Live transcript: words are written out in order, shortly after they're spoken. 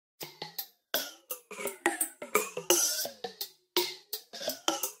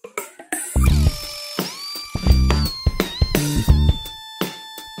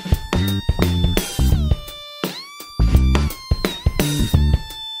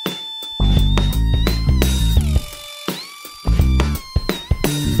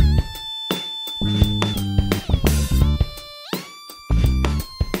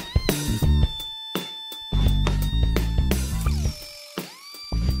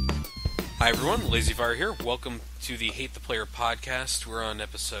Hi everyone, Lazy Fire here. Welcome to the Hate the Player podcast. We're on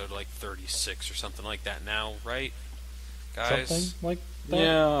episode like 36 or something like that now, right, guys? Something like that.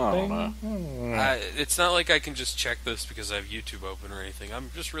 Yeah, I don't thing? know. It's not like I can just check this because I have YouTube open or anything.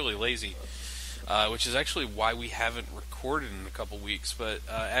 I'm just really lazy, which is actually why we haven't recorded in a couple weeks. But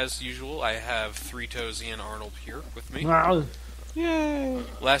as usual, I have Three Toes and Arnold here with me. Yay!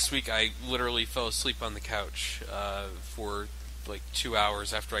 Last week, I literally fell asleep on the couch for like 2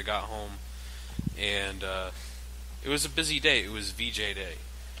 hours after I got home. And it was a busy day. It was VJ Day,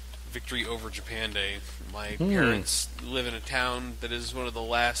 Victory Over Japan Day. My parents live in a town that is one of the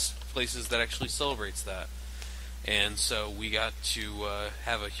last places that actually celebrates that. And so we got to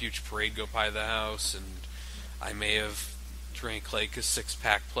have a huge parade go by the house, and I may have drank like a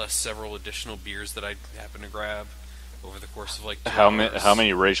 6-pack plus several additional beers that I happened to grab over the course of like 2 hours. How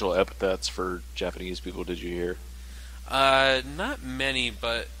many racial epithets for Japanese people did you hear? Not many,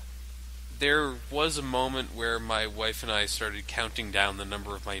 but there was a moment where my wife and I started counting down the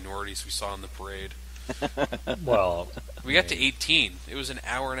number of minorities we saw in the parade. Well, We got to 18. It was an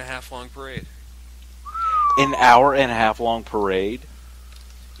hour and a half long parade. An hour and a half long parade?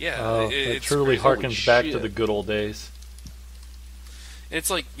 Yeah, it it's truly crazy. harkens back to shit. the good old days. It's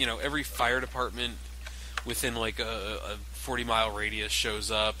like, every fire department within like a 40-mile radius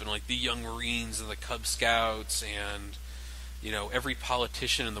shows up, and like the Young Marines and the Cub Scouts and, every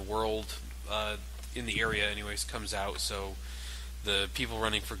politician in the world, in the area anyways, comes out. So the people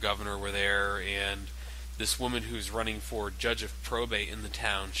running for governor were there, and this woman who's running for judge of probate in the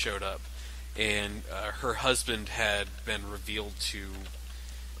town showed up, and her husband had been revealed to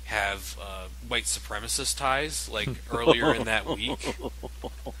have white supremacist ties, like earlier in that week.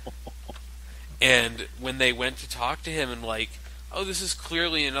 And when they went to talk to him and like, oh, this is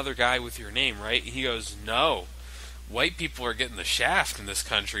clearly another guy with your name, right? He goes, no, white people are getting the shaft in this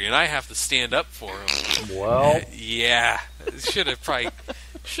country, and I have to stand up for them. Well, Yeah, should have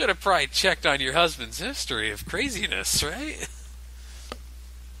probably checked on your husband's history of craziness, right?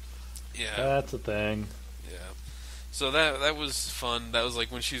 Yeah, that's a thing. yeah. So that was fun. That was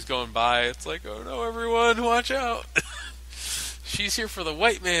like when she's going by. It's like, oh no, everyone, watch out! She's here for the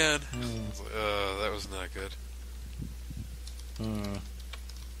white man. It's like, that was not good.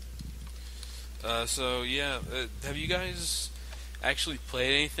 So yeah, have you guys actually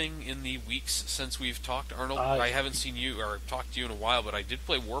played anything in the weeks since we've talked, Arnold? I haven't seen you or talked to you in a while, but I did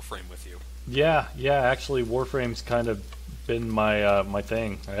play Warframe with you. Yeah. Actually, Warframe's kind of been my my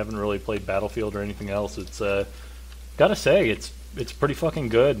thing. I haven't really played Battlefield or anything else. It's gotta say it's pretty fucking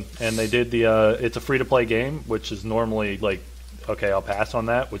good. And they did the it's a free to play game, which is normally like, okay, I'll pass on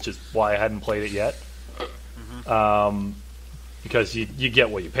that, which is why I hadn't played it yet. Because you get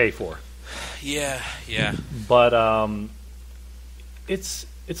what you pay for. Yeah. But it's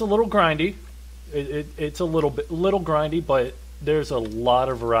a little grindy. It's a little grindy, but there's a lot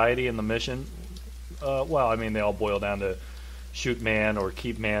of variety in the mission. Well, I mean, they all boil down to shoot man or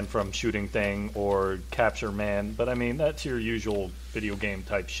keep man from shooting thing or capture man. But I mean, that's your usual video game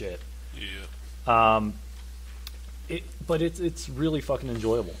type shit. Yeah. But it's really fucking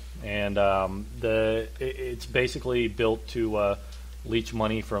enjoyable, and it's basically built to leech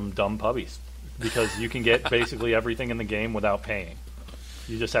money from dumb puppies, because you can get basically everything in the game without paying.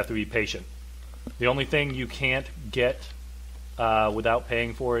 You just have to be patient. The only thing you can't get without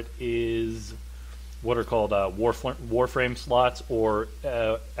paying for it is what are called Warframe slots or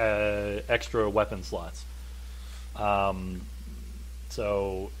extra weapon slots. But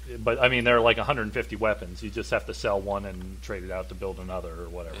I mean, there are like 150 weapons. You just have to sell one and trade it out to build another or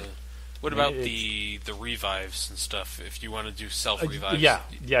whatever. Yeah. What about the revives and stuff? If you want to do self revives, yeah,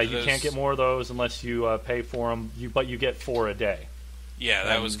 you can't get more of those unless you pay for them. But you get 4 a day. Yeah,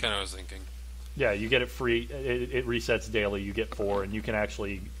 that was kind of what I was thinking. Yeah, you get it free. It resets daily. You get 4, and you can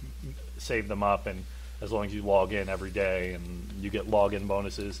actually save them up. And as long as you log in every day, and you get login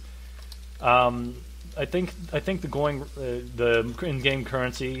bonuses. I think the in-game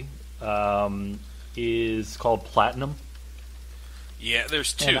currency is called platinum. Yeah,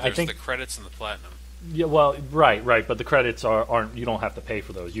 there's two. There's the credits and the platinum. Yeah, well, right, but the credits aren't. You don't have to pay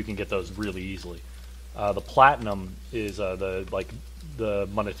for those. You can get those really easily. The platinum is the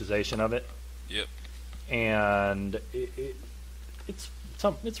monetization of it. Yep. And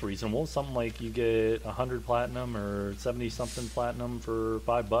it's reasonable. Something like you get 100 platinum or 70 something platinum for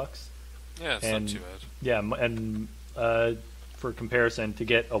 $5. Yeah, it's not too bad. Yeah, and for comparison, to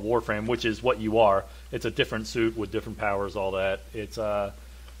get a Warframe, which is what you are, it's a different suit with different powers, all that. It's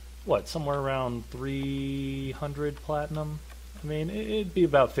somewhere around 300 platinum. I mean, it'd be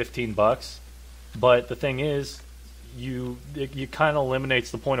about $15. But the thing is, you kind of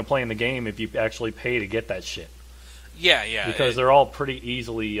eliminates the point of playing the game if you actually pay to get that shit. Yeah. Because they're all pretty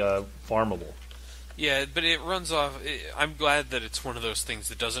easily farmable. Yeah, but it runs off. I'm glad that it's one of those things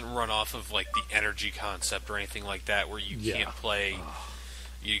that doesn't run off of like the energy concept or anything like that, where you can't play.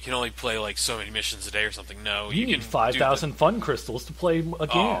 You can only play like so many missions a day or something. No, you need can 5,000 fun crystals to play again.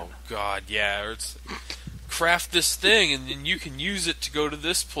 Oh God, yeah. Or it's craft this thing and then you can use it to go to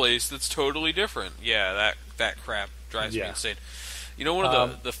this place that's totally different. Yeah, that crap drives me insane. You know, one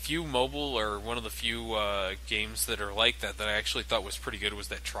of the few mobile or one of the few games that are like that I actually thought was pretty good was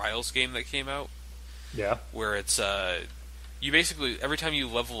that Trials game that came out. Yeah. Where it's you basically every time you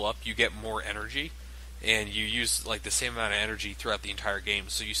level up you get more energy. And you use like the same amount of energy throughout the entire game.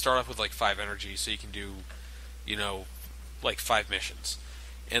 So you start off with like 5 energy, so you can do, you know, like 5 missions,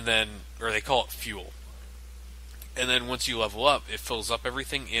 and then or they call it fuel. And then once you level up, it fills up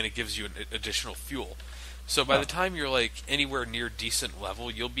everything and it gives you an additional fuel. So by the time you're like anywhere near decent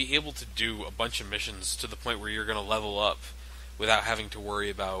level, you'll be able to do a bunch of missions to the point where you're going to level up without having to worry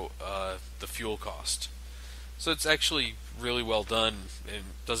about the fuel cost. So it's actually really well done and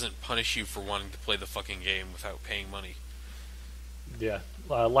doesn't punish you for wanting to play the fucking game without paying money. Yeah.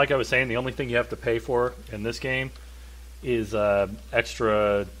 Like I was saying, the only thing you have to pay for in this game is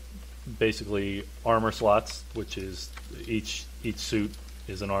extra, basically, armor slots, which is each suit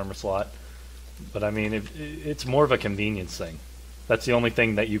is an armor slot. But, I mean, it's more of a convenience thing. That's the only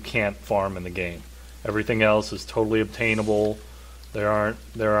thing that you can't farm in the game. Everything else is totally obtainable. There aren't.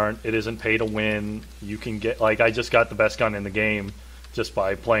 It isn't pay to win. You can get I just got the best gun in the game just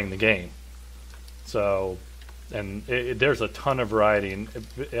by playing the game. So, and there's a ton of variety, and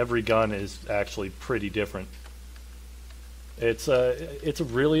every gun is actually pretty different. It's a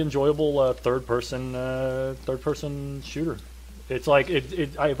really enjoyable third person shooter. It's like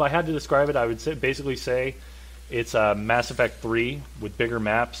if I had to describe it, I would basically say it's Mass Effect 3 with bigger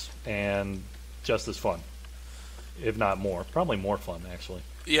maps and just as fun. If not more. Probably more fun, actually.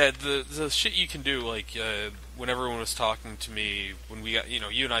 Yeah, the shit you can do, like, when everyone was talking to me, when we got,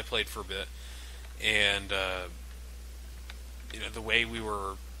 you and I played for a bit, and, the way we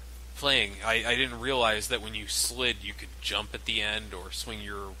were playing, I didn't realize that when you slid, you could jump at the end, or swing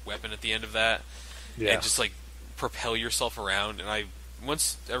your weapon at the end of that, and just, like, propel yourself around, and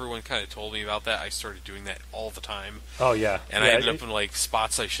once everyone kind of told me about that, I started doing that all the time. Oh, yeah. And I ended up in, like,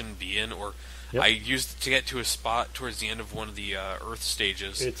 spots I shouldn't be in, or... Yep. I used it to get to a spot towards the end of one of the Earth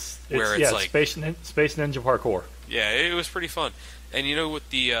stages. It's like Space Ninja parkour. Yeah, it was pretty fun. And you know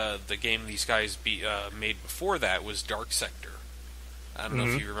what the game these guys made before that was Dark Sector. I don't know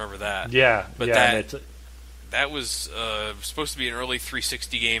if you remember that. Yeah, but that was supposed to be an early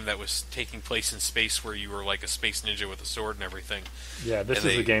 360 game that was taking place in space, where you were like a space ninja with a sword and everything. Yeah, this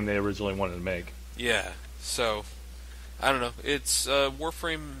is the game they originally wanted to make. Yeah, so. I don't know. It's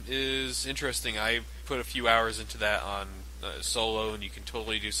Warframe is interesting. I put a few hours into that on solo, and you can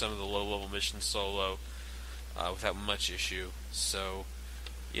totally do some of the low-level missions solo without much issue. So,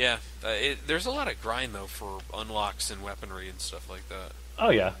 yeah, there's a lot of grind though for unlocks and weaponry and stuff like that. Oh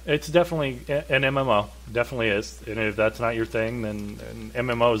yeah, it's definitely an MMO. Definitely is. And if that's not your thing, then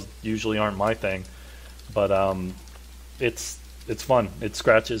MMOs usually aren't my thing. But it's fun. It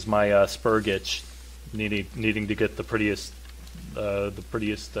scratches my spur itch. Needing to get the prettiest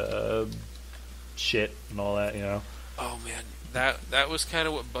shit and all that, Oh man, that was kind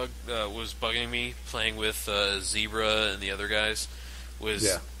of what was bugging me playing with Zebra and the other guys.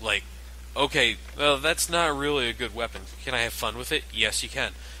 Was like, okay, well that's not really a good weapon. Can I have fun with it? Yes, you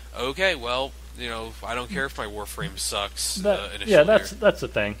can. Okay, well, I don't care if my Warframe sucks. Yeah, that's the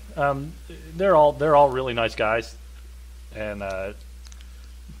thing. They're all really nice guys, and.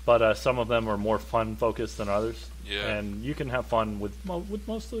 But some of them are more fun focused than others. Yeah. And you can have fun with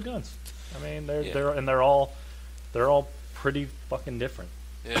most of the guns. I mean, they're all pretty fucking different.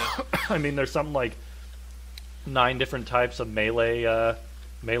 Yeah. I mean, there's something like 9 different types of melee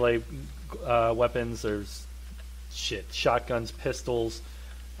weapons. There's shotguns, pistols,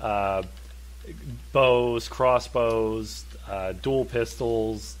 bows, crossbows, dual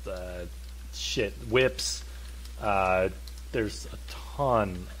pistols, whips. There's a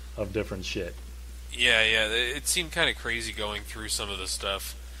ton of different shit. Yeah, it seemed kind of crazy going through some of the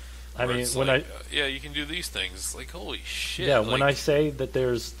stuff. I mean, you can do these things. Like, holy shit. Yeah, when I say that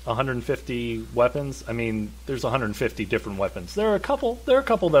there's 150 weapons, I mean there's 150 different weapons. There are a couple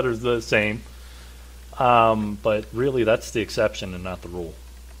that are the same, but really that's the exception and not the rule.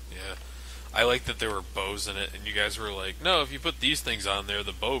 Yeah, I like that there were bows in it, and you guys were like, no, if you put these things on there,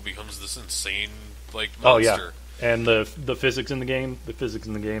 the bow becomes this insane monster. Oh yeah. And the physics in the game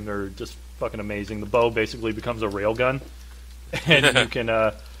are just fucking amazing. The bow basically becomes a railgun, and you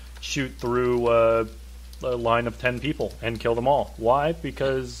can shoot through a line of 10 people and kill them all. Why?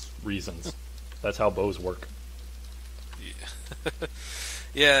 Because reasons. That's how bows work.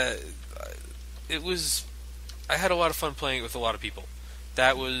 Yeah, it was. I had a lot of fun playing it with a lot of people.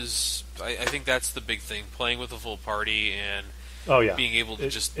 That was, I think that's the big thing, playing with a full party and being able to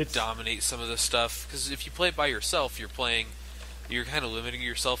just dominate some of this stuff. Because if you play it by yourself, you're kind of limiting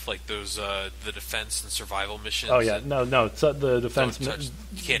yourself, like those the defense and survival missions. Oh yeah, no, it's the defense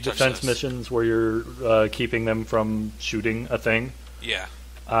missions where you're keeping them from shooting a thing. Yeah.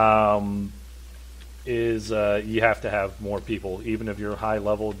 You have to have more people, even if you're high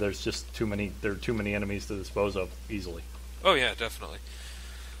level. There's just too many. There are too many enemies to dispose of easily. Oh yeah, definitely.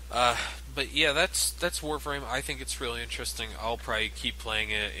 But yeah, that's Warframe. I think it's really interesting. I'll probably keep playing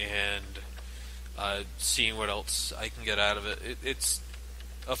it and seeing what else I can get out of it. It's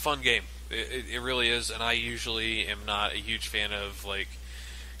a fun game. It really is, and I usually am not a huge fan of, like,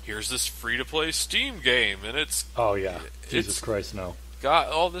 here's this free-to-play Steam game, and it's... Oh yeah, Jesus Christ, no. Got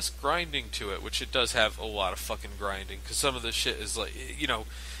all this grinding to it, which it does have a lot of fucking grinding, because some of this shit is like,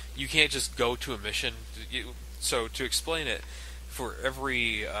 you can't just go to a mission. So to explain it, for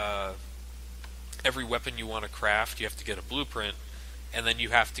every weapon you want to craft, you have to get a blueprint, and then you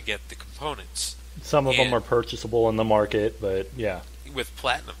have to get the components. Some of them are purchasable in the market, but yeah. With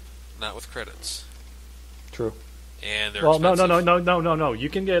platinum, not with credits. True. And they're expensive. No. You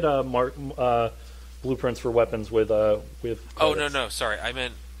can get blueprints for weapons with credits. Oh, no, sorry. I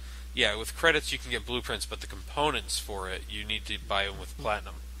meant, yeah, with credits you can get blueprints, but the components for it, you need to buy them with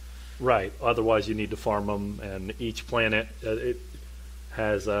platinum. Right. Otherwise, you need to farm them, and each planet it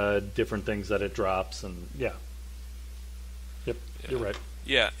has different things that it drops, and yeah. Yep, yeah. You're right.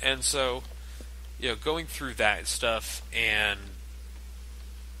 Yeah, and so, going through that stuff and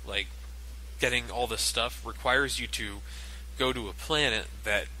like getting all this stuff requires you to go to a planet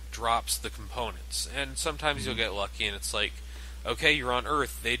that drops the components, and sometimes you'll get lucky, and it's like, okay, you're on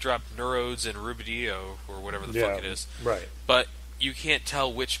Earth, they drop Neurodes and Rubidio or whatever the fuck it is, right? But you can't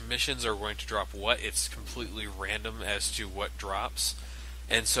tell which missions are going to drop what. It's completely random as to what drops.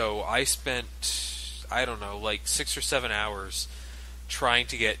 And so I spent, I don't know, like 6 or 7 hours trying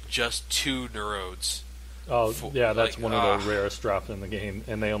to get just 2 Neurodes. Oh, yeah, that's one of the rarest drops in the game,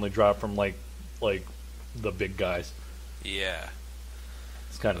 and they only drop from like the big guys. Yeah.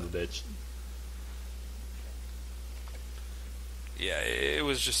 It's kind of a bitch. Yeah, it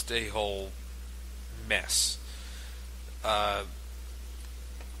was just a whole mess.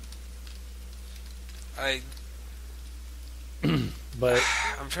 But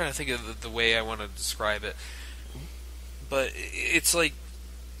I'm trying to think of the way I want to describe it. But it's like,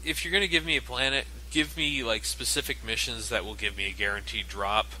 if you're going to give me a planet, give me like specific missions that will give me a guaranteed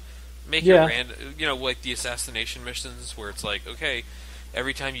drop. Make it random, like the assassination missions where it's like, okay,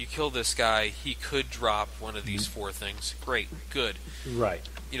 every time you kill this guy, he could drop one of these 4 things. Great, good. Right.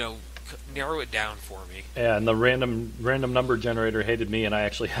 Narrow it down for me. Yeah, and the random number generator hated me, and I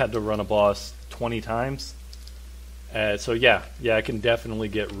actually had to run a boss 20 times. So yeah, it can definitely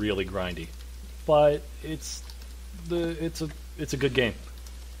get really grindy, but it's a good game.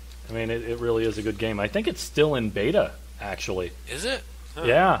 I mean, it really is a good game. I think it's still in beta, actually. Is it? Huh.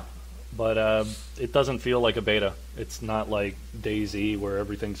 Yeah, but it doesn't feel like a beta. It's not like DayZ where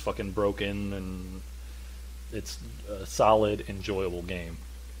everything's fucking broken, and it's a solid, enjoyable game.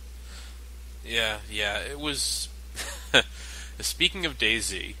 Yeah, it was. Speaking of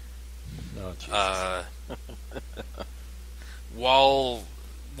DayZ, oh, Jesus. While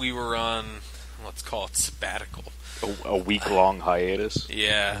we were on, let's call it sabbatical, a week-long hiatus.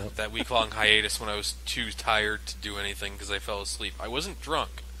 Yeah, that week-long hiatus when I was too tired to do anything because I fell asleep. I wasn't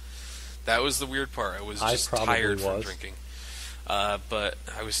drunk. That was the weird part. I was just tired from drinking. But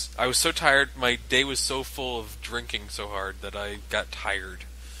I was so tired. My day was so full of drinking so hard that I got tired.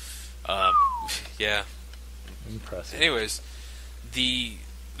 Yeah. Impressive. Anyways, the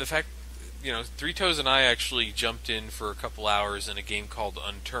fact, Three Toes and I actually jumped in for a couple hours in a game called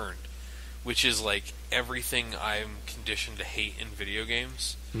Unturned, which is like everything I'm conditioned to hate in video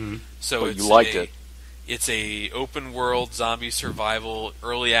games. Mm-hmm. So you liked it. It's a open world zombie survival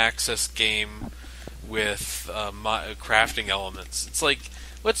early access game with crafting elements. It's like,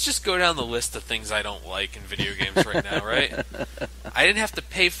 let's just go down the list of things I don't like in video games right now, right? I didn't have to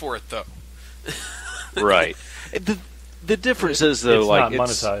pay for it though. Right. The difference is though, it's like not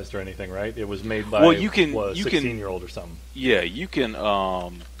monetized or anything, right? It was made by a 16-year-old or something. Yeah, you can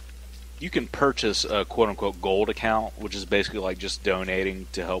purchase a quote-unquote gold account, which is basically like just donating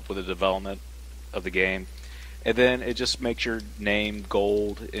to help with the development of the game. And then it just makes your name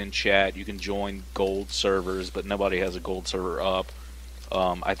gold in chat. You can join gold servers, but nobody has a gold server up.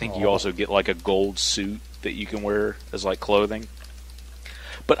 I think you also get like a gold suit that you can wear as like clothing.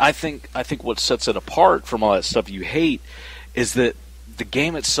 But I think what sets it apart from all that stuff you hate is that the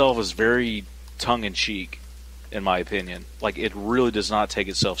game itself is very tongue-in-cheek, in my opinion. Like, it really does not take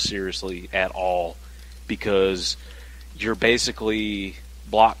itself seriously at all, because you're basically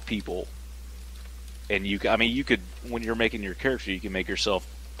block people. And you could, when you're making your character, you can make yourself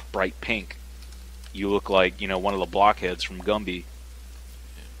bright pink. You look like, one of the blockheads from Gumby.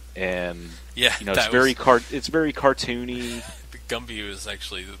 And yeah, it's very cartoony. Gumby was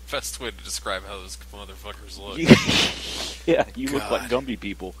actually the best way to describe how those motherfuckers look. Yeah, you look like Gumby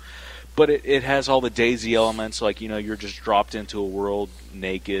people. But it has all the Daisy elements, like, you're just dropped into a world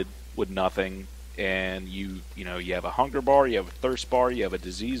naked with nothing, and you have a hunger bar, you have a thirst bar, you have a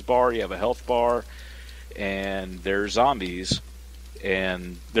disease bar, you have a health bar, and there's zombies,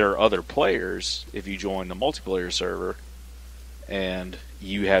 and there are other players if you join the multiplayer server, and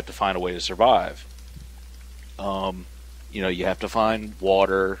you have to find a way to survive. You have to find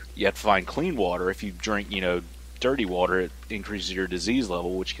water, you have to find clean water. If you drink, dirty water, it increases your disease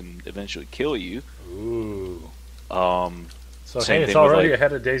level, which can eventually kill you. Ooh. So Same hey, it's thing with, already like,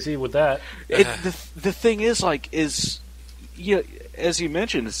 ahead of Daisy with that. The thing is, as you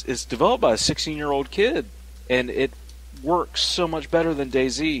mentioned, it's developed by a 16-year-old kid, and it works so much better than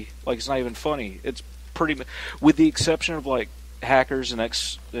DayZ. Like, it's not even funny. It's pretty, with the exception of like hackers and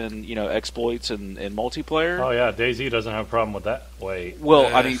exploits and multiplayer. Oh yeah, DayZ doesn't have a problem with that. Wait.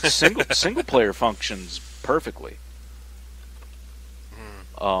 Well, I mean, single player functions perfectly.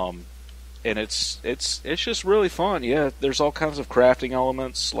 And it's just really fun. Yeah, there's all kinds of crafting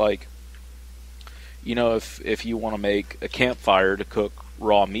elements, like, if you want to make a campfire to cook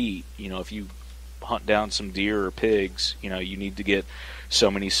raw meat, if you hunt down some deer or pigs, you need to get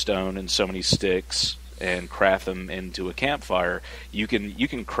so many stone and so many sticks and craft them into a campfire. You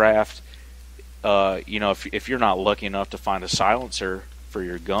can craft, if you're not lucky enough to find a silencer for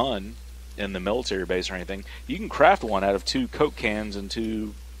your gun in the military base or anything, you can craft one out of 2 Coke cans and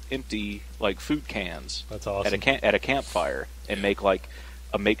 2 empty like food cans. That's awesome. At a campfire, and make like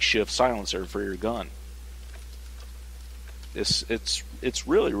a makeshift silencer for your gun. It's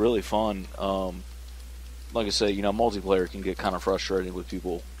really, really fun. Like I say, multiplayer can get kind of frustrating with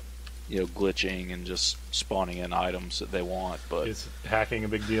people, glitching and just spawning in items that they want. But is hacking a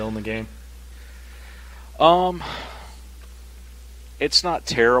big deal in the game? It's not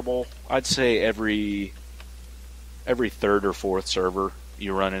terrible. I'd say every third or fourth server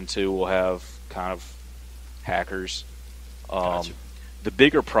you run into will have kind of hackers. Gotcha. The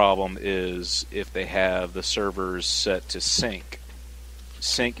bigger problem is if they have the servers set to sync.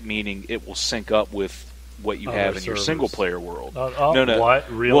 Sync meaning it will sync up with what you have in your single player world. No.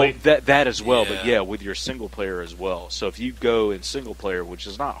 What? Really? Well, that as well, Yeah. but yeah, with your single player as well. So if you go in single player, which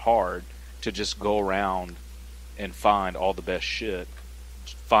is not hard to just go around and find all the best shit,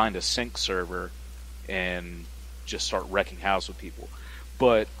 find a sync server and just start wrecking house with people.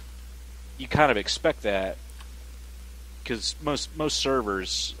 But you kind of expect that, because most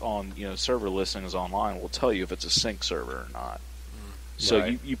servers on server listings online will tell you if it's a sync server or not. So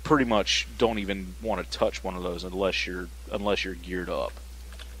Right. you pretty much don't even want to touch one of those unless you're geared up.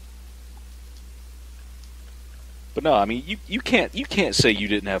 But no, I mean you can't say you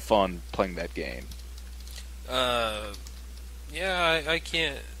didn't have fun playing that game. Yeah, I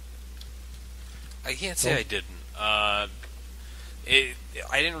can't say I didn't. I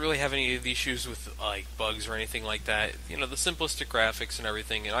didn't really have any of the issues with like bugs or anything like that. The simplistic graphics and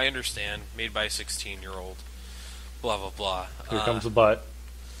everything, and I understand, made by a 16-year-old. Blah blah blah. Here comes the butt.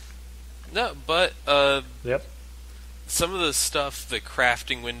 No, but Yep. some of the stuff, the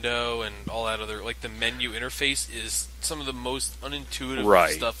crafting window and all that other, like the menu interface, is some of the most unintuitive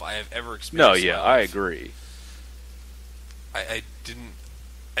Right. stuff I have ever No, experienced. yeah, I agree. I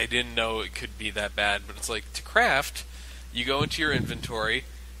didn't know it could be that bad, but it's like, to craft, you go into your inventory,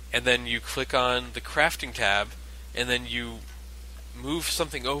 and then you click on the crafting tab, and then you move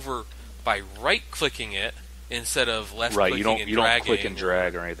something over by right-clicking it instead of left-clicking Right, and you don't dragging. click and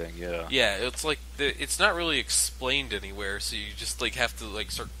drag or anything. Yeah. Yeah, it's like it's not really explained anywhere, so you just like have to like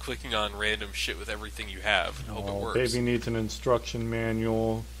start clicking on random shit with everything you have and hope it works. Baby needs an instruction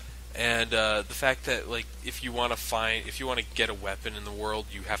manual. And the fact that like if you want to get a weapon in the world,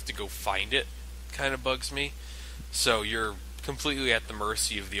 you have to go find it, kind of bugs me. So you're completely at the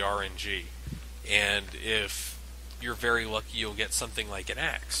mercy of the RNG. And if you're very lucky, you'll get something like an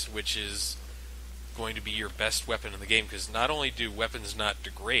axe, which is going to be your best weapon in the game, because not only do weapons not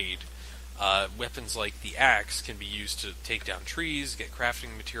degrade, weapons like the axe can be used to take down trees, get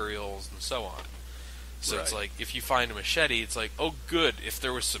crafting materials, and so on. So it's like, if you find a machete, it's like, oh good, if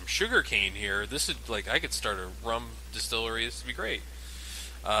there was some sugar cane here, this would, like, I could start a rum distillery, this would be great.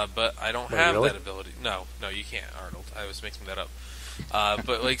 But I don't have that ability. No, you can't, Arnold. I was making that up.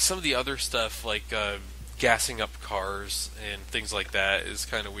 But, like, some of the other stuff, like gassing up cars and things like that is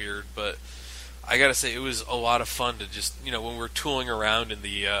kind of weird, but I gotta say, it was a lot of fun to just, when we're tooling around in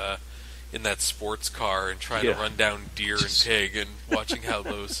the in that sports car and trying to run down deer and pig and watching how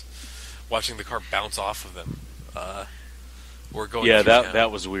watching the car bounce off of them. Or going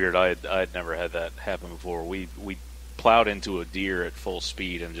that was weird. I'd never had that happen before. We plowed into a deer at full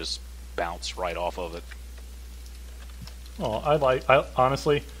speed and just bounced right off of it. Oh,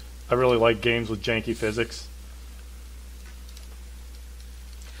 honestly, I really like games with janky physics.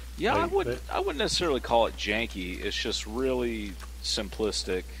 Yeah, I wouldn't necessarily call it janky. It's just really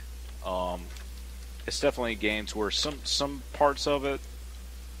simplistic. It's definitely games where some parts of it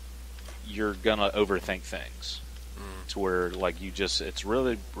you're gonna overthink things to where, like, it's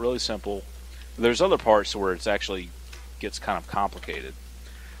really really simple. There's other parts where it's actually gets kind of complicated.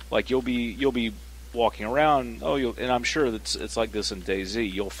 Like you'll be walking around, and I'm sure it's like this in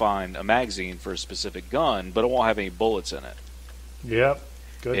DayZ. You'll find a magazine for a specific gun, but it won't have any bullets in it. Yep.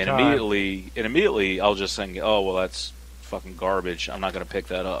 Good and time. immediately I'll just think, oh well, that's fucking garbage. I'm not going to pick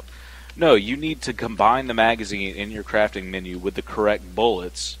that up. No, you need to combine the magazine in your crafting menu with the correct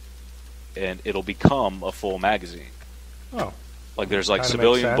bullets, and it'll become a full magazine. Oh. Like there's like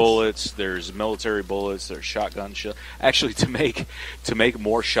civilian bullets, there's military bullets, there's shotgun shells. Actually, to make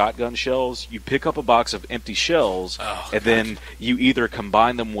more shotgun shells, you pick up a box of empty shells, and then you either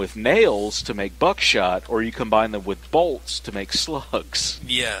combine them with nails to make buckshot, or you combine them with bolts to make slugs.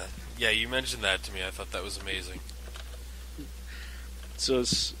 Yeah, you mentioned that to me. I thought that was amazing. So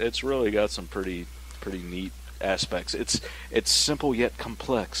it's really got some pretty neat aspects. It's simple yet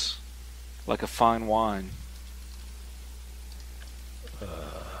complex, like a fine wine.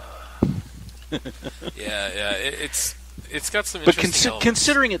 It's got some interesting elements.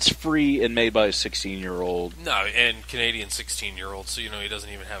 Considering it's free and made by a 16-year-old. No, and Canadian 16-year-old, so he doesn't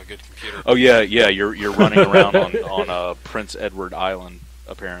even have a good computer. Oh yeah, you're running around on Prince Edward Island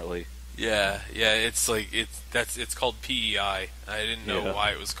apparently. Yeah, it's called PEI. I didn't know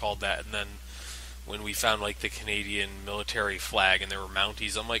why it was called that, and then when we found like the Canadian military flag and there were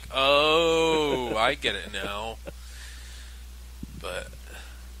Mounties, I'm like, oh, I get it now. But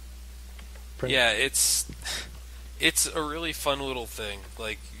yeah, it's a really fun little thing.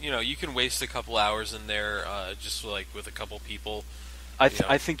 Like, you can waste a couple hours in there, just like with a couple people. I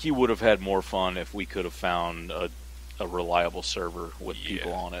think you would have had more fun if we could have found a reliable server with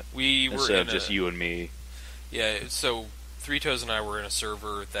people on it. We were instead of just you and me. Yeah, so Three Toes and I were in a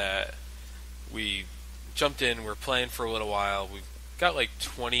server that we jumped in. We were playing for a little while. We got like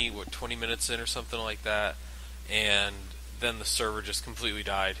 20 minutes in or something like that, and then the server just completely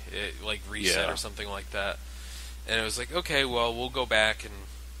died. It like reset or something like that. And it was like, okay, well, we'll go back and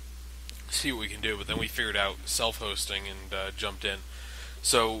see what we can do. But then we figured out self-hosting and jumped in.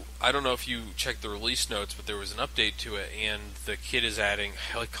 So I don't know if you checked the release notes, but there was an update to it, and the kid is adding,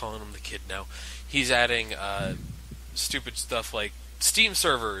 I like calling him the kid now, he's adding stupid stuff like Steam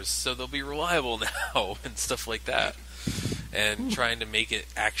servers, so they'll be reliable now, and stuff like that. And trying to make it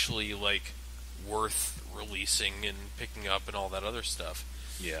actually like worth releasing and picking up and all that other stuff.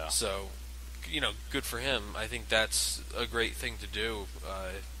 Yeah. So, good for him. I think that's a great thing to do.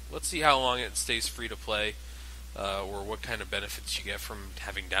 Let's see how long it stays free to play, or what kind of benefits you get from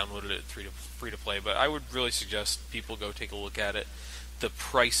having downloaded it free to play. But I would really suggest people go take a look at it. The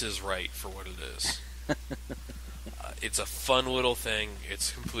price is right for what it is. It's a fun little thing.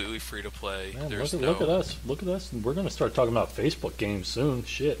 It's completely free to play. Man, look at us. Look at us. We're going to start talking about Facebook games soon.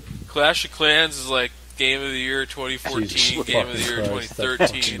 Shit. Clash of Clans is like Game of the Year 2014, Game of the Year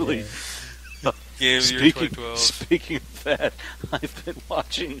 2013, Game of the Year 2012. Speaking of that, I've been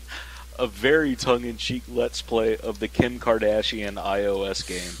watching a very tongue-in-cheek Let's Play of the Kim Kardashian iOS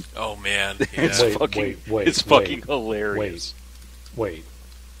game. Oh man, it's fucking hilarious. Wait,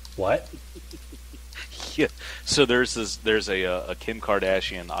 what? Yeah. So there's a Kim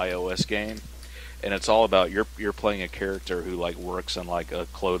Kardashian iOS game, and it's all about you're playing a character who like works in like a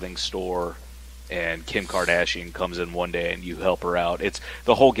clothing store, and Kim Kardashian comes in one day and you help her out. It's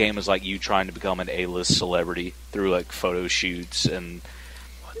the whole game is like you trying to become an A-list celebrity through like photo shoots, and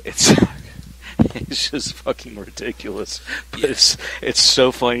it's just fucking ridiculous. But it's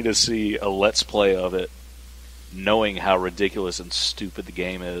so funny to see a Let's Play of it, knowing how ridiculous and stupid the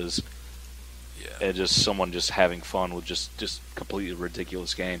game is. Yeah. and just someone just having fun with just completely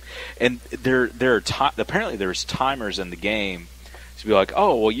ridiculous game. And apparently there's timers in the game to be like,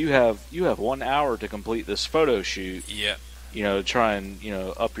 oh well, you have 1 hour to complete this photo shoot. Yeah. Try and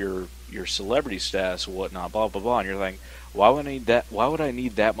up your celebrity status or whatnot, blah blah blah. And you're like, why would I need that? Why would I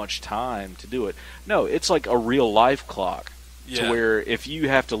need that much time to do it? No, it's like a real life clock. Yeah. To where if you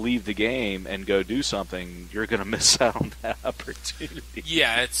have to leave the game and go do something, you're going to miss out on that opportunity.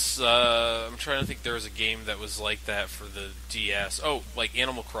 Yeah, it's. I'm trying to think. There was a game that was like that for the DS. Oh, like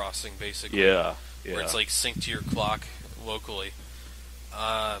Animal Crossing, basically. Yeah. Where it's like synced to your clock locally.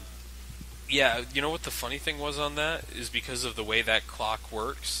 Yeah, you know what the funny thing was on that is because of the way that clock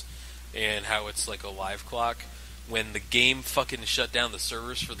works and how it's like a live clock. When the game fucking shut down, the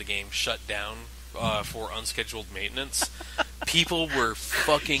servers for the game shut down for unscheduled maintenance. People were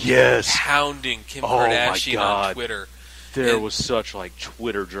fucking hounding Kim Kardashian on Twitter. There was such like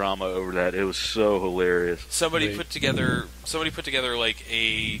Twitter drama over that. It was so hilarious. Somebody put together like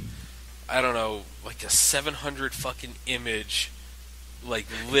a 700 fucking image like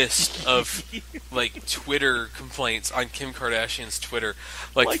list of like Twitter complaints on Kim Kardashian's Twitter.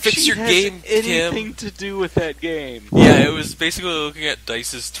 Like fix your game, Kim. Anything to do with that game? Yeah, it was basically looking at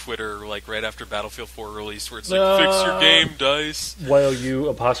Dice's Twitter like right after Battlefield 4 released, where it's like fix your game, Dice.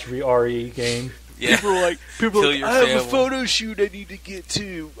 YOU_RE game. Yeah. People are like, I have a family. photo shoot I need to get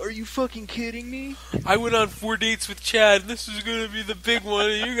to. Are you fucking kidding me? I went on 4 dates with Chad, and this is going to be the big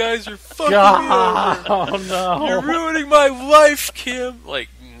one, and you guys are fucking me over. Oh no! You're ruining my life, Kim. Like,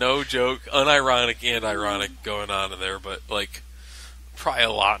 no joke, unironic and ironic going on in there, but like, probably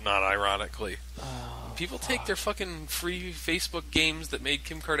a lot not ironically. People take their fucking free Facebook games that made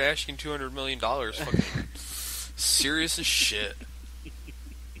Kim Kardashian $200 million fucking serious as shit.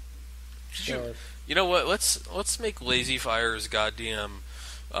 You know what? Let's make Lazy Fire's goddamn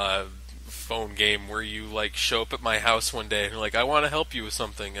phone game where you like show up at my house one day and you're like, I want to help you with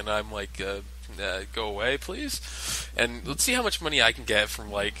something, and I'm like, go away, please. And let's see how much money I can get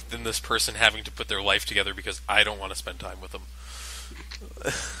from like then this person having to put their life together because I don't want to spend time with them.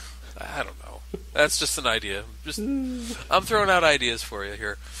 I don't know. That's just an idea. I'm throwing out ideas for you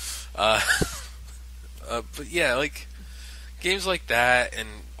here. But yeah, like games like that and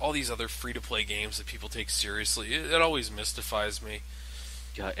all these other free-to-play games that people take seriously, it always mystifies me.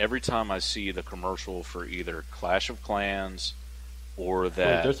 Yeah, every time I see the commercial for either Clash of Clans or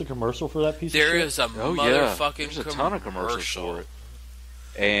that... Wait, there's a commercial for that piece of shit? There is a motherfucking There's a ton of commercials for it.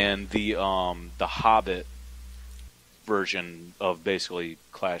 And the Hobbit version of basically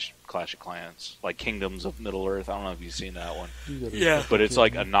Clash of Clans, like Kingdoms of Middle-earth. I don't know if you've seen that one. Yeah. But it's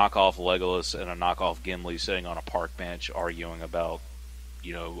like a knockoff Legolas and a knockoff Gimli sitting on a park bench arguing about,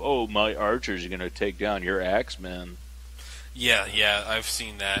 my archers are going to take down your axemen. Yeah, I've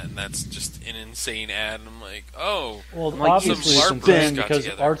seen that, and that's just an insane ad, and I'm like, oh. Well, like, obviously some it's LARPers insane got because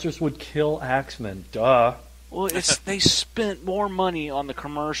together. archers would kill axemen. Duh. Well, they spent more money on the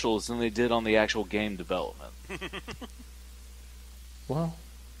commercials than they did on the actual game development. Well,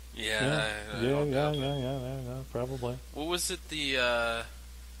 Yeah, probably. What was it, the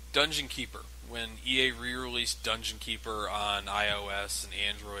Dungeon Keeper? When EA re-released Dungeon Keeper on iOS and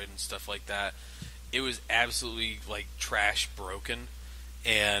Android and stuff like that, it was absolutely like trash broken,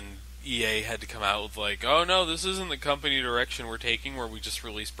 and EA had to come out with like, oh no, this isn't the company direction we're taking where we just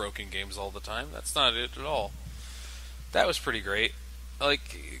release broken games all the time. That's not it at all. That was pretty great.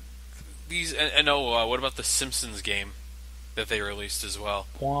 Like these, and what about the Simpsons game that they released as well?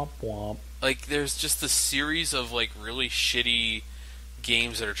 Womp womp. Like there's just a series of like really shitty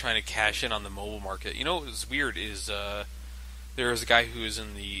games that are trying to cash in on the mobile market. You know what was weird is there was a guy who was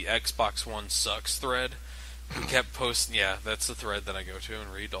in the Xbox One sucks thread who kept posting. Yeah, that's the thread that I go to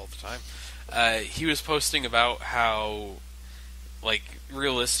and read all the time. He was posting about how, like,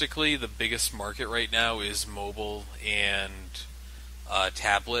 realistically, the biggest market right now is mobile and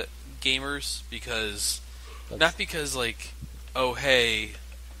tablet gamers not because like, oh hey,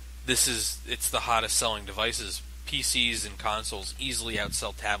 it's the hottest selling devices. PCs and consoles easily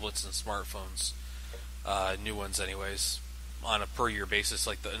outsell tablets and smartphones, new ones anyways, on a per year basis.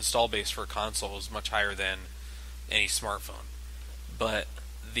 Like the install base for a console is much higher than any smartphone. But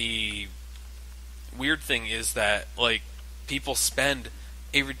the weird thing is that like people spend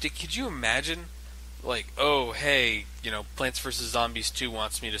a ridiculous. Could you imagine, like, oh hey, Plants vs Zombies 2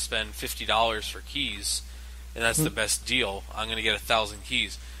 wants me to spend $50 for keys, and that's the best deal. I'm going to get 1,000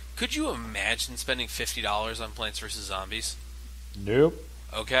 keys. Could you imagine spending $50 on Plants vs. Zombies? Nope.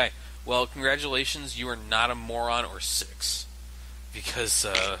 Okay. Well, congratulations. You are not a moron or 6. Because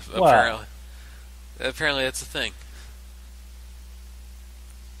apparently that's a thing.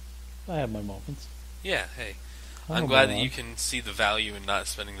 I have my moments. Yeah, hey. I I'm don't glad know. that you can see the value in not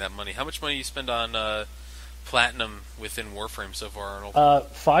spending that money. How much money you spend on platinum within Warframe so far, Arnold?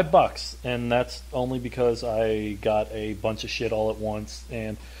 $5, and that's only because I got a bunch of shit all at once.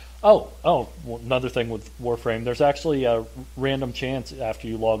 And well, another thing with Warframe, there's actually a random chance after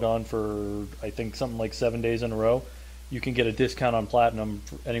you log on for I think something like 7 days in a row, you can get a discount on platinum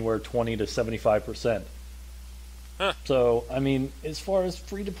for anywhere 20 to 75%. Huh. So I mean, as far as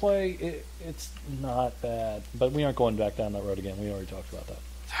free to play, it's not bad. But we aren't going back down that road again. We already talked about that.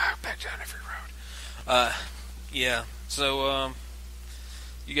 Back down every road. Yeah. So,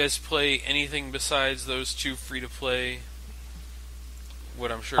 you guys play anything besides those two free-to-play?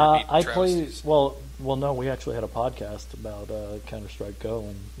 What I'm sure to be I played. travesties? Well, no. We actually had a podcast about Counter-Strike Go,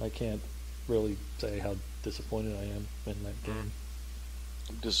 and I can't really say how disappointed I am in that game.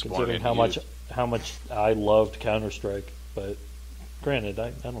 I'm disappointed Considering in how much I loved Counter-Strike, but granted,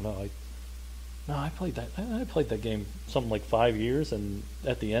 I don't know. I played that game something like 5 years, and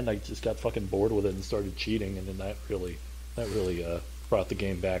at the end, I just got fucking bored with it and started cheating, and then that really brought the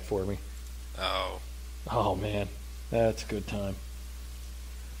game back for me. Oh man, that's a good time.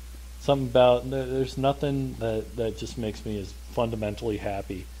 Something about there's nothing that just makes me as fundamentally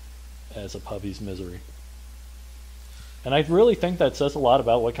happy as a puppy's misery. And I really think that says a lot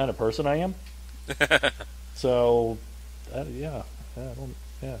about what kind of person I am. So, yeah. I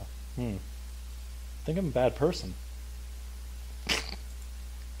think I'm a bad person.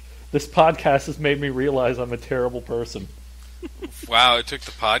 This podcast has made me realize I'm a terrible person. Wow, it took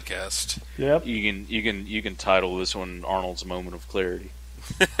the podcast. Yep. You can title this one Arnold's Moment of Clarity.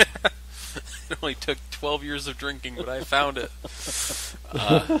 It only took 12 years of drinking, but I found it.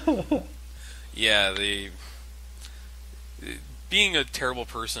 Yeah, being a terrible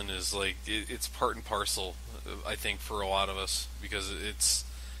person is like it's part and parcel, I think, for a lot of us, because it's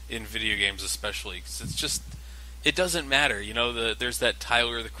in video games especially. 'Cause it's just it doesn't matter, you know. There's that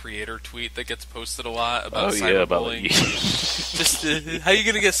Tyler the Creator tweet that gets posted a lot about cyberbullying. Just how are you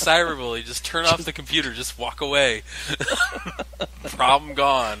gonna get cyberbullied? Just turn off the computer. Just walk away. Problem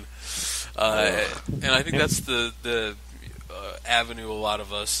gone. And I think that's the avenue a lot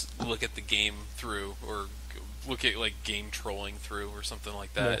of us look at the game through, or look at like game trolling through, or something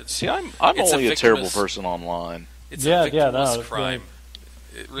like that. Yeah. See, I'm it's only a a terrible victimless- person online. It's Yeah, a victimless no, crime.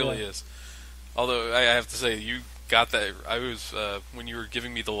 It really is. Although I have to say, you got that. I was when you were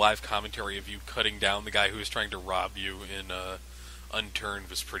giving me the live commentary of you cutting down the guy who was trying to rob you in Unturned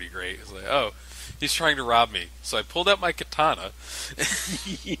was pretty great. It was like, oh, he's trying to rob me, so I pulled out my katana.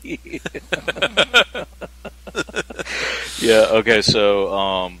 Yeah. Okay.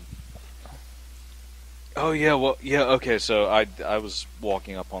 So. Oh yeah. Well. Yeah. Okay. So I was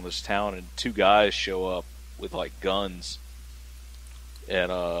walking up on this town, and two guys show up with like guns, and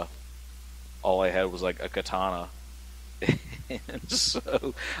all I had was like a katana, and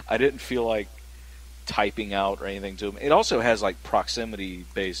so I didn't feel like typing out or anything to them. It also has like proximity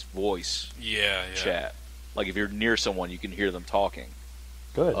based voice Yeah. chat. Like if you're near someone, you can hear them talking.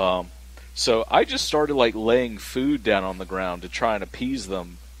 Good. So I just started like laying food down on the ground to try and appease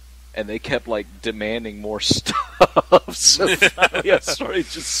them, and they kept like demanding more stuff. So finally I started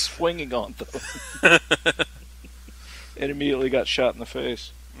just swinging on them, and immediately got shot in the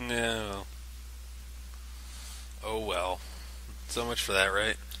face. No. Oh well. So much for that,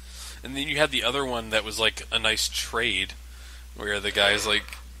 right? And then you had the other one that was like a nice trade, where the guy's like,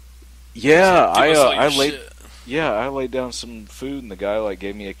 Yeah, "Give us all your I laid shit." I laid down some food, and the guy like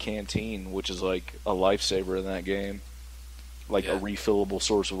gave me a canteen, which is like a lifesaver in that game, like Yeah. a refillable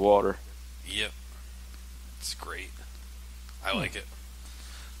source of water. Yep. It's great. I like it.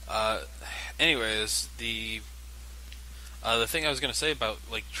 Anyways, the thing I was going to say about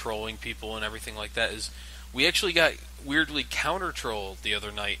like trolling people and everything like that is we actually got weirdly counter-trolled the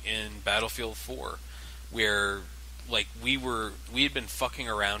other night in Battlefield 4, where like we had been fucking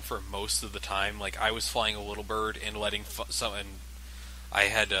around for most of the time. Like I was flying a Little Bird and letting and I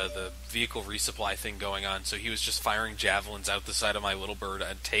had the vehicle resupply thing going on, so he was just firing javelins out the side of my Little Bird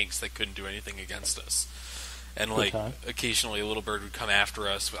at tanks that couldn't do anything against us. And like occasionally a Little Bird would come after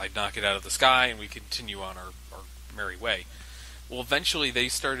us, I'd knock it out of the sky, and we continue on our merry way. Well, eventually they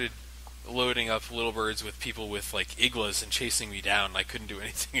started loading up Little Birds with people with like Iglas and chasing me down, and I couldn't do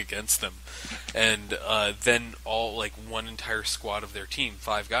anything against them. And then all like one entire squad of their team,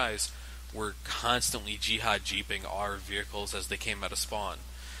 5 guys, were constantly jihad jeeping our vehicles as they came out of spawn.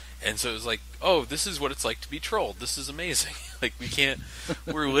 And so it was like, oh, this is what it's like to be trolled. This is amazing. Like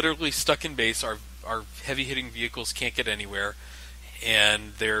we're literally stuck in base. Our heavy hitting vehicles can't get anywhere,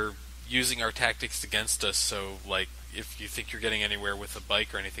 and they're using our tactics against us. So like if you think you're getting anywhere with a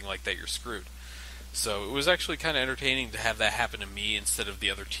bike or anything like that, you're screwed. So it was actually kind of entertaining to have that happen to me instead of the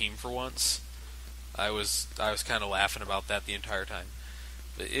other team for once. I was kind of laughing about that the entire time.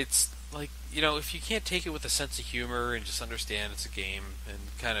 But it's like, if you can't take it with a sense of humor and just understand it's a game and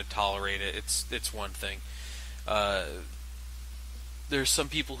kind of tolerate it, it's one thing. There's some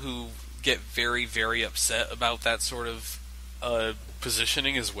people who get very, very upset about that sort of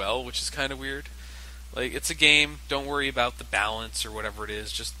positioning as well, which is kind of weird. Like, it's a game, don't worry about the balance or whatever it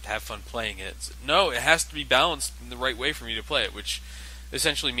is, just have fun playing it. No, it has to be balanced in the right way for me to play it, which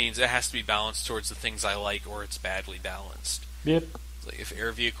essentially means it has to be balanced towards the things I like, or it's badly balanced. Yep. Like, if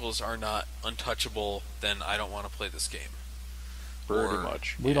air vehicles are not untouchable, then I don't want to play this game. Pretty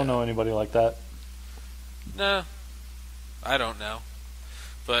much. We don't know anybody like that. No, I don't know.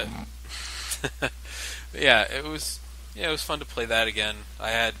 But yeah, it was fun to play that again. I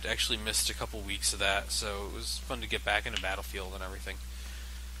had actually missed a couple weeks of that, so it was fun to get back into Battlefield and everything.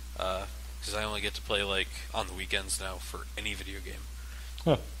 Because I only get to play like on the weekends now for any video game.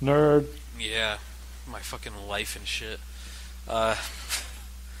 Huh, nerd. Yeah, my fucking life and shit.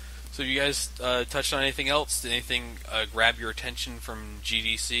 So you guys touched on anything else? Did anything grab your attention from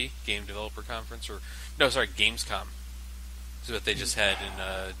GDC, Game Developer Conference, or no, sorry, Gamescom? Is what they just had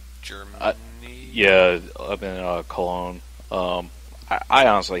in Germany? Yeah, up in Cologne. I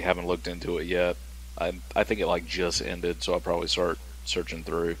honestly haven't looked into it yet. I think it just ended, so I'll probably start searching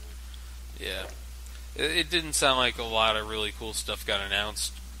through. Yeah. It didn't sound like a lot of really cool stuff got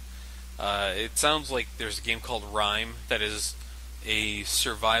announced. It sounds like there's a game called Rime that is a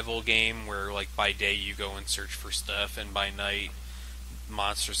survival game where, by day you go and search for stuff, and by night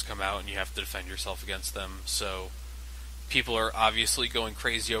monsters come out and you have to defend yourself against them. So people are obviously going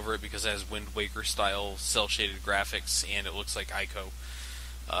crazy over it because it has Wind Waker style cel-shaded graphics and it looks like Ico.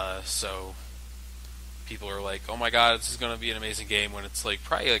 So people are like, oh my god, this is going to be an amazing game, when it's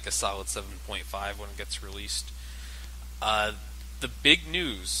probably a solid 7.5 when it gets released. The big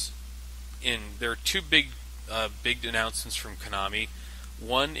news, there are two big announcements from Konami.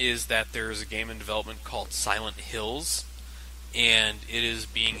 One is that there is a game in development called Silent Hills, and it is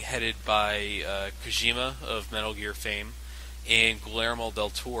being headed by Kojima of Metal Gear fame and Guillermo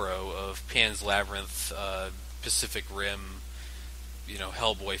del Toro of Pan's Labyrinth, Pacific Rim,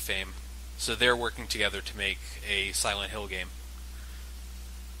 Hellboy fame. So they're working together to make a Silent Hill game.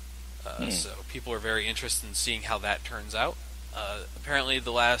 So people are very interested in seeing how that turns out. Apparently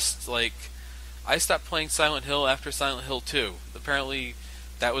the last, I stopped playing Silent Hill after Silent Hill 2. Apparently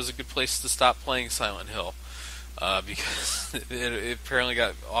that was a good place to stop playing Silent Hill. Because it apparently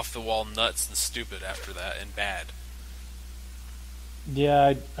got off the wall nuts and stupid after that, and bad.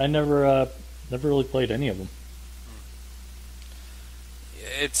 Yeah, I never really played any of them.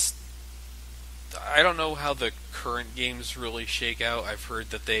 I don't know how the current games really shake out. I've heard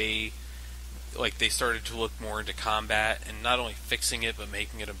that they started to look more into combat, and not only fixing it, but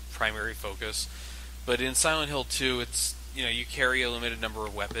making it a primary focus. But in Silent Hill 2, it's, you carry a limited number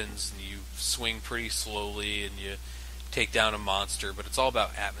of weapons, and you swing pretty slowly, and you take down a monster, but it's all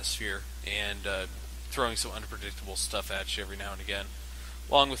about atmosphere, and throwing some unpredictable stuff at you every now and again,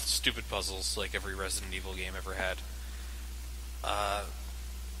 along with stupid puzzles like every Resident Evil game ever had.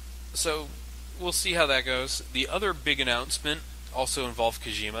 So we'll see how that goes. The other big announcement also involved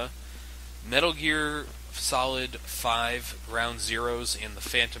Kojima. Metal Gear Solid 5 Ground Zeroes and the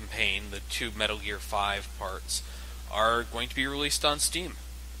Phantom Pain, the two Metal Gear 5 parts, are going to be released on Steam.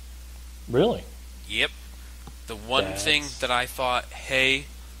 Really? Yep. The one thing that I thought, hey,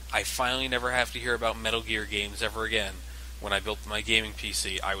 I finally never have to hear about Metal Gear games ever again, when I built my gaming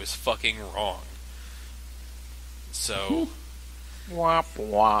PC, I was fucking wrong. So... Womp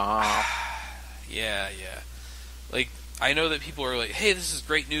womp. Yeah. I know that people are like, hey, this is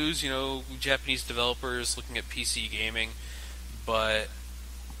great news, Japanese developers looking at PC gaming, but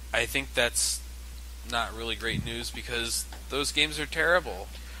I think that's not really great news because those games are terrible.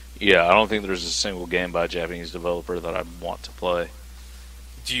 Yeah, I don't think there's a single game by a Japanese developer that I want to play.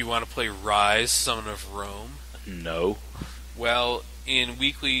 Do you want to play Rise, Son of Rome? No. Well, in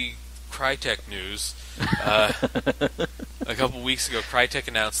weekly Crytek news, a couple weeks ago, Crytek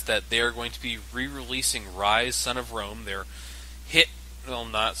announced that they are going to be re-releasing Rise, Son of Rome, their hit, well,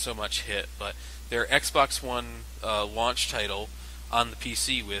 not so much hit, but their Xbox One launch title on the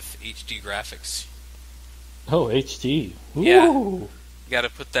PC with HD graphics. Oh, HD. Ooh. Yeah. You got to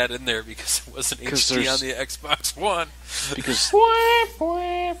put that in there because it wasn't HD on the Xbox One. Because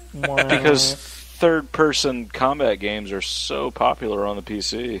third-person combat games are so popular on the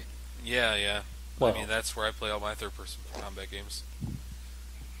PC. Yeah. Well, I mean, that's where I play all my third-person combat games.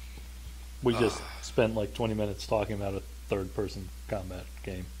 We just spent like 20 minutes talking about a third-person combat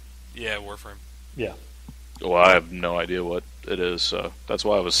game. Yeah, Warframe. Yeah. Well, I have no idea what it is, so that's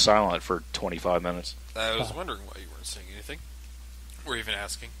why I was silent for 25 minutes. I was wondering why you weren't saying anything, or even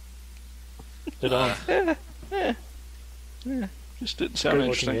asking. Just didn't sound Good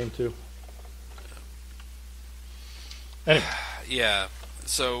interesting. looking game too. Anyway, Yeah,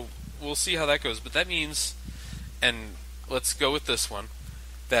 so we'll see how that goes. But that means, and let's go with this one,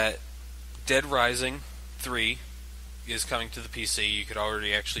 that Dead Rising 3 is coming to the PC. You could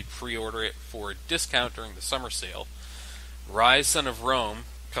already actually pre-order it for a discount during the summer sale. Rise Son of Rome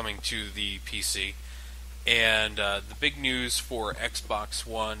coming to the PC. And the big news for Xbox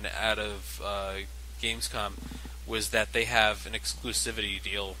One out of Gamescom was that they have an exclusivity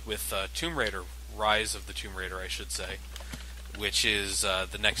deal with Tomb Raider, Rise of the Tomb Raider, I should say, which is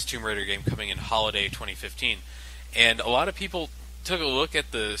the next Tomb Raider game coming in holiday 2015. And a lot of people took a look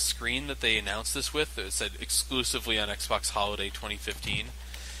at the screen that they announced this with. It said exclusively on Xbox Holiday 2015.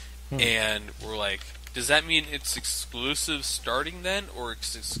 And we're like, does that mean it's exclusive starting then, or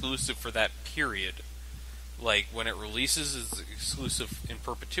it's exclusive for that period? Like, when it releases, is it exclusive in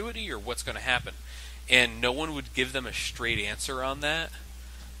perpetuity, or what's going to happen? And no one would give them a straight answer on that.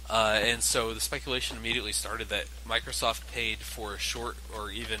 And so the speculation immediately started that Microsoft paid for a short or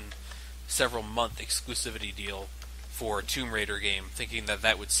even several month exclusivity deal for a Tomb Raider game, thinking that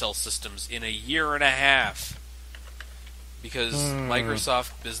that would sell systems in a year and a half. Because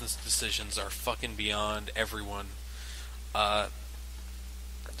Microsoft business decisions are fucking beyond everyone.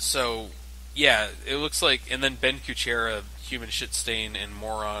 So, yeah, it looks like... And then Ben Kuchera, human shit stain and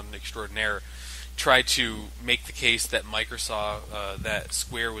moron extraordinaire, tried to make the case that Microsoft, that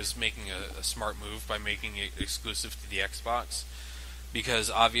Square was making a smart move by making it exclusive to the Xbox. Because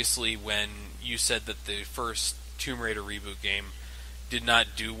obviously when you said that the first Tomb Raider reboot game did not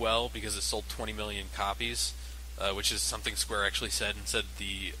do well because it sold 20 million copies, which is something Square actually said, and said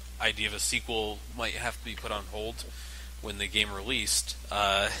the idea of a sequel might have to be put on hold when the game released,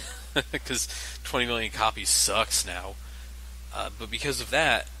 because 20 million copies sucks now. But because of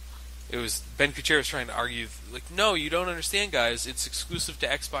that, it was Ben Kuchera was trying to argue, like, no, you don't understand, guys. It's exclusive to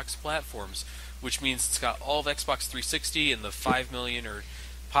Xbox platforms, which means it's got all of Xbox 360 and the 5 million or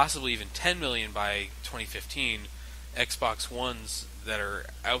possibly even 10 million by 2015 Xbox Ones that are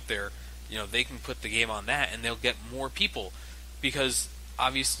out there. You know, they can put the game on that and they'll get more people, because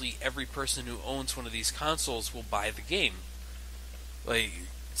obviously every person who owns one of these consoles will buy the game. Like,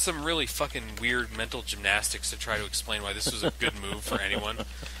 some really fucking weird mental gymnastics to try to explain why this was a good move for anyone.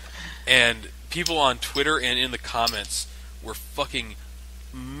 And people on Twitter and in the comments were fucking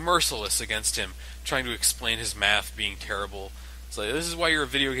merciless against him, trying to explain his math being terrible. It's like, this is why you're a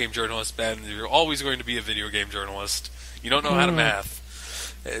video game journalist, Ben. You're always going to be a video game journalist. You don't know how to math.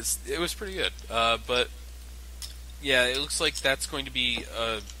 It was pretty good. But, yeah, it looks like that's going to be...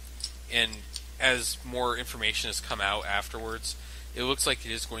 and as more information has come out afterwards, it looks like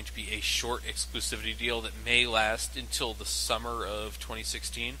it is going to be a short exclusivity deal that may last until the summer of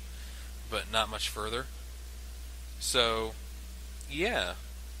 2016, but not much further. So, yeah,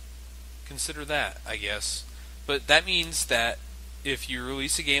 consider that, I guess. But that means that if you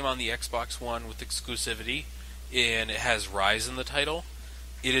release a game on the Xbox One with exclusivity, and it has Rise in the title,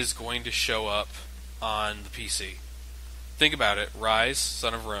 it is going to show up on the PC. Think about it. Rise,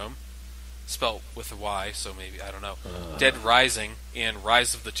 Son of Rome, spelt with a Y, so maybe, I don't know. Dead Rising, and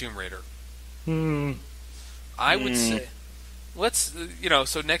Rise of the Tomb Raider. I would say... Let's,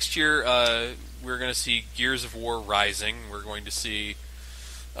 so next year, we're going to see Gears of War Rising. We're going to see...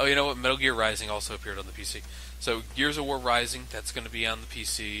 Oh, you know what? Metal Gear Rising also appeared on the PC. So, Gears of War Rising, that's going to be on the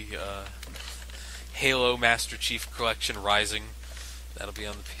PC. Halo Master Chief Collection Rising, that'll be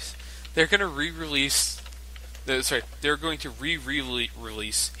on the PC. They're going to re-release... they're going to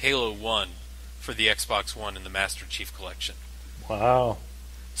re-release Halo 1 for the Xbox One in the Master Chief Collection. Wow.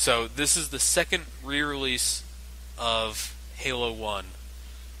 So, this is the second re-release of Halo 1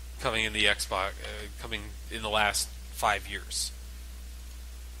 coming in the Xbox, coming in the last 5 years.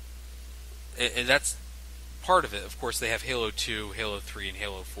 And that's part of it. Of course, they have Halo 2, Halo 3, and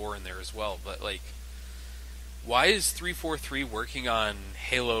Halo 4 in there as well. But, like, why is 343 working on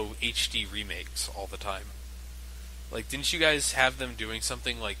Halo HD remakes all the time? Like, didn't you guys have them doing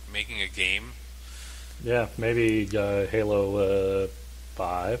something like making a game? Yeah, maybe Halo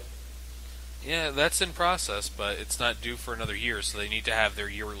 5. Yeah, that's in process, but it's not due for another year, so they need to have their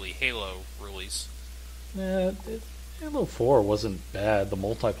yearly Halo release. Yeah, Halo 4 wasn't bad. The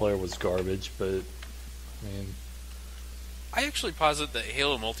multiplayer was garbage, but, I mean... I actually posit that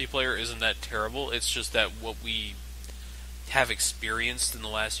Halo multiplayer isn't that terrible. It's just that what we have experienced in the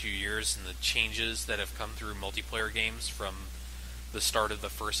last few years and the changes that have come through multiplayer games from the start of the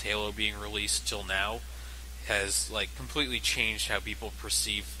first Halo being released till now has like completely changed how people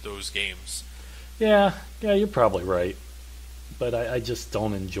perceive those games. Yeah, you're probably right. But I just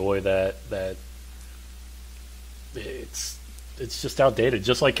don't enjoy that it's just outdated,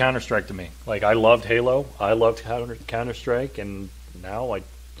 just like Counter-Strike to me. Like, I loved Halo, I loved Counter-Strike, and now I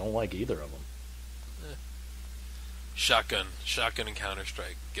don't like either of them. Shotgun and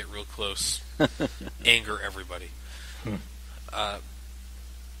Counter-Strike. Get real close. Anger everybody.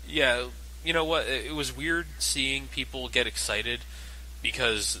 Yeah, you know what? It was weird seeing people get excited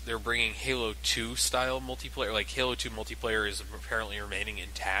because they're bringing Halo 2 style multiplayer. Like, Halo 2 multiplayer is apparently remaining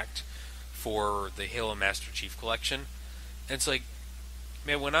intact for the Halo Master Chief Collection. And it's like,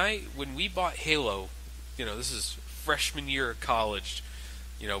 man, when we bought Halo, this is freshman year of college,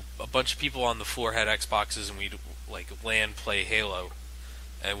 a bunch of people on the floor had Xboxes and we'd like LAN play Halo,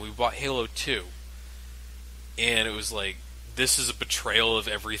 and we bought Halo 2, and it was like, this is a betrayal of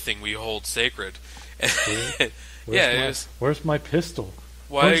everything we hold sacred. Where's my pistol?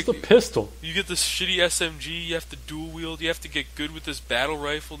 Where's the pistol? You get this shitty SMG, you have to dual wield, you have to get good with this battle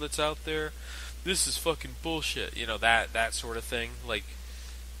rifle that's out there. This is fucking bullshit. That sort of thing. Like,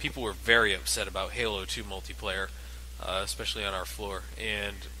 people were very upset about Halo 2 multiplayer, especially on our floor.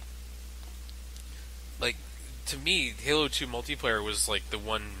 And, like, to me, Halo 2 multiplayer was, like, the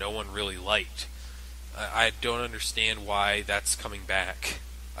one no one really liked. I don't understand why that's coming back.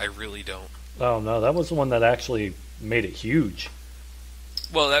 I really don't. Oh, no, that was the one that actually made it huge.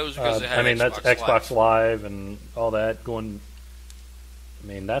 Well, that was because it had that's Xbox Live and all that going. I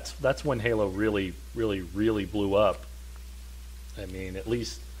mean, that's when Halo really, really, really blew up. I mean, at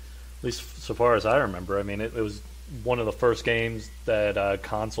least so far as I remember. I mean, it was one of the first games that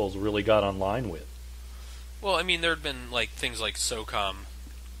consoles really got online with. Well, I mean, there had been like things like SOCOM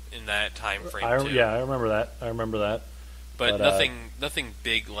in that time frame too. Yeah, I remember that. But nothing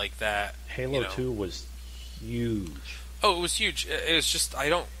big like that. Halo 2 was huge. Oh, it was huge. It was just I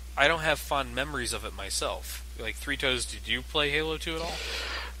don't have fond memories of it myself. Like, Three Toes, did you play Halo 2 at all?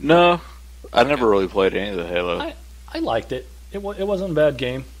 No, I never really played any of the Halo. I liked it. It wasn't a bad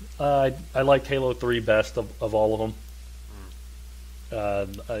game. I liked Halo 3 best of all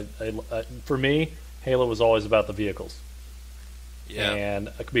of them. For me, Halo was always about the vehicles. Yeah.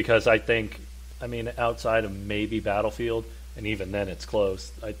 And because I think, outside of maybe Battlefield, and even then it's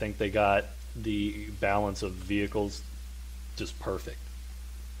close, I think they got the balance of vehicles just perfect.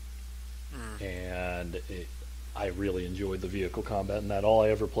 And I really enjoyed the vehicle combat, and that all I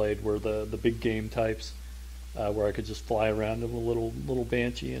ever played were the big game types, where I could just fly around in a little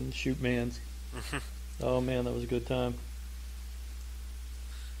Banshee and shoot mans. Oh man, that was a good time.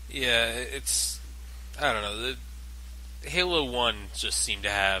 Yeah, I don't know. The Halo 1 just seemed to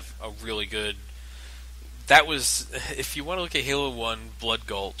have a really good. That was, if you want to look at Halo 1 Blood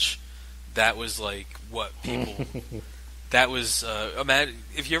Gulch, that was like what people. That was imagine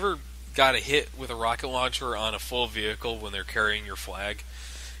if you ever got a hit with a rocket launcher on a full vehicle when they're carrying your flag,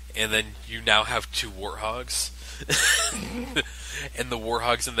 and then you now have 2 Warthogs, and the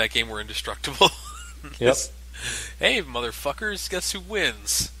Warthogs in that game were indestructible. Yep. Hey, motherfuckers, guess who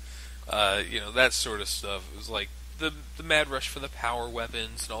wins? That sort of stuff. It was like the mad rush for the power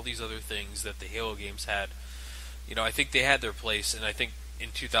weapons and all these other things that the Halo games had. I think they had their place, and I think in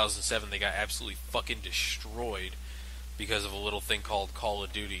 2007 they got absolutely fucking destroyed because of a little thing called Call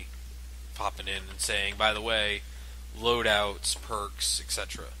of Duty popping in and saying, by the way, loadouts, perks,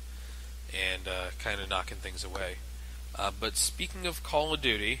 etc., and kind of knocking things away. But speaking of Call of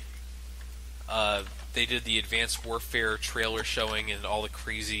Duty, they did the Advanced Warfare trailer showing, and all the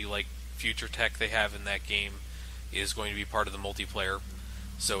crazy like future tech they have in that game is going to be part of the multiplayer.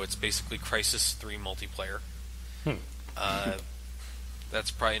 So it's basically Crysis 3 multiplayer. That's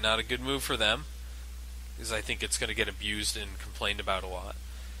probably not a good move for them, because I think it's going to get abused and complained about a lot.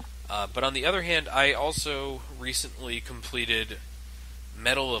 But on the other hand, I also recently completed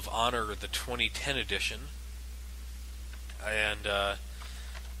Medal of Honor, the 2010 edition, and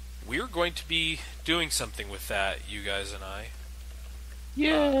we're going to be doing something with that, you guys and I.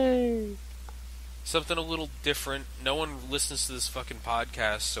 Yay! Something a little different. No one listens to this fucking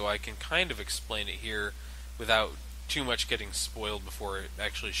podcast, so I can kind of explain it here without too much getting spoiled before it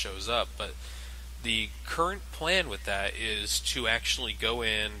actually shows up. But the current plan with that is to actually go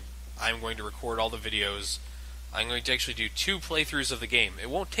in. I'm going to record all the videos. I'm going to actually do 2 playthroughs of the game. It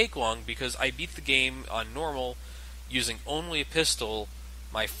won't take long because I beat the game on normal using only a pistol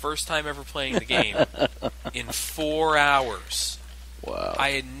my first time ever playing the game in 4 hours. Wow. I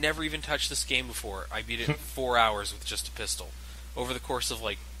had never even touched this game before. I beat it in 4 hours with just a pistol. Over the course of,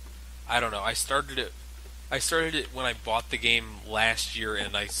 like, I don't know, I started it when I bought the game last year,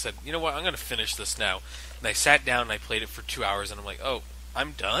 and I said, you know what, I'm going to finish this now. And I sat down and I played it for 2 hours, and I'm like, oh,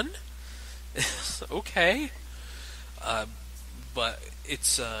 I'm done? Okay. But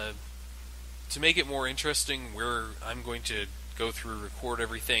it's, to make it more interesting, I'm going to go through, record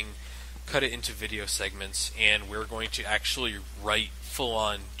everything, cut it into video segments, and we're going to actually write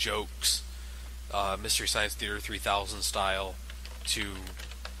full-on jokes, Mystery Science Theater 3000 style, to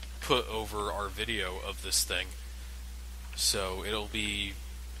put over our video of this thing. So it'll be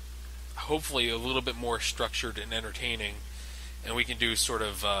hopefully a little bit more structured and entertaining, and we can do sort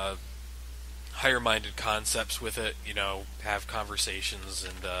of higher-minded concepts with it, you know, have conversations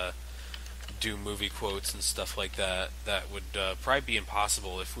and do movie quotes and stuff like that. That would probably be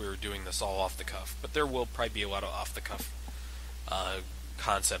impossible if we were doing this all off the cuff, but there will probably be a lot of off-the-cuff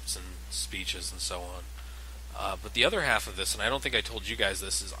concepts and speeches and so on. But the other half of this, and I don't think I told you guys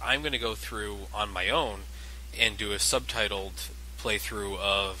this, is I'm going to go through on my own and do a subtitled playthrough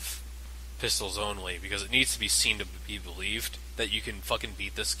of Pistols Only, because it needs to be seen to be believed that you can fucking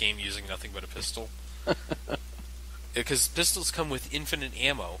beat this game using nothing but a pistol. Because pistols come with infinite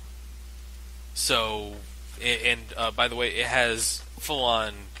ammo. So, and by the way, it has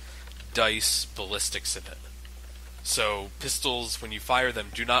full-on dice ballistics in it. So, pistols, when you fire them,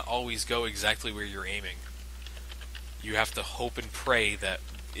 do not always go exactly where you're aiming. You have to hope and pray that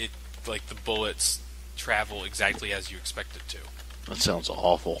the bullets travel exactly as you expect it to. That sounds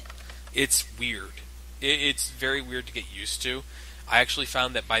awful. It's weird. It's very weird to get used to. I actually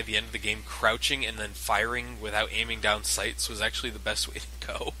found that by the end of the game, crouching and then firing without aiming down sights was actually the best way to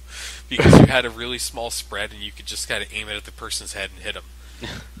go, because you had a really small spread and you could just kind of aim it at the person's head and hit them.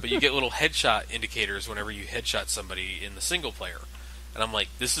 But you get little headshot indicators whenever you headshot somebody in the single player. And I'm like,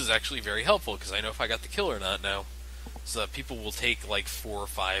 this is actually very helpful, because I know if I got the kill or not now. So that people will take like 4 or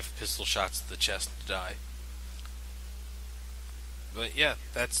 5 pistol shots to the chest to die. But yeah,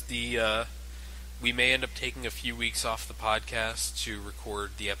 that's the... we may end up taking a few weeks off the podcast to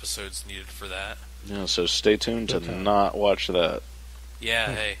record the episodes needed for that. Yeah, so stay tuned to not watch that.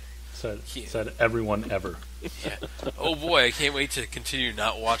 Yeah, hey. Said everyone ever. Yeah. Oh boy, I can't wait to continue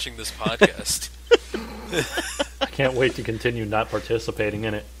not watching this podcast. I can't wait to continue not participating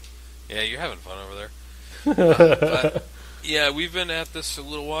in it. Yeah, you're having fun over there. But, yeah, we've been at this a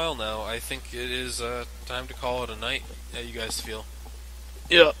little while now. I think it is time to call it a night. How you guys feel?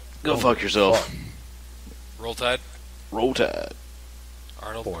 Yeah, go fuck yourself. Roll Tide? Roll Tide.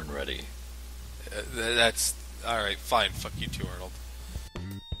 Arnold? Born ready. That's... Alright, fine. Fuck you too, Arnold.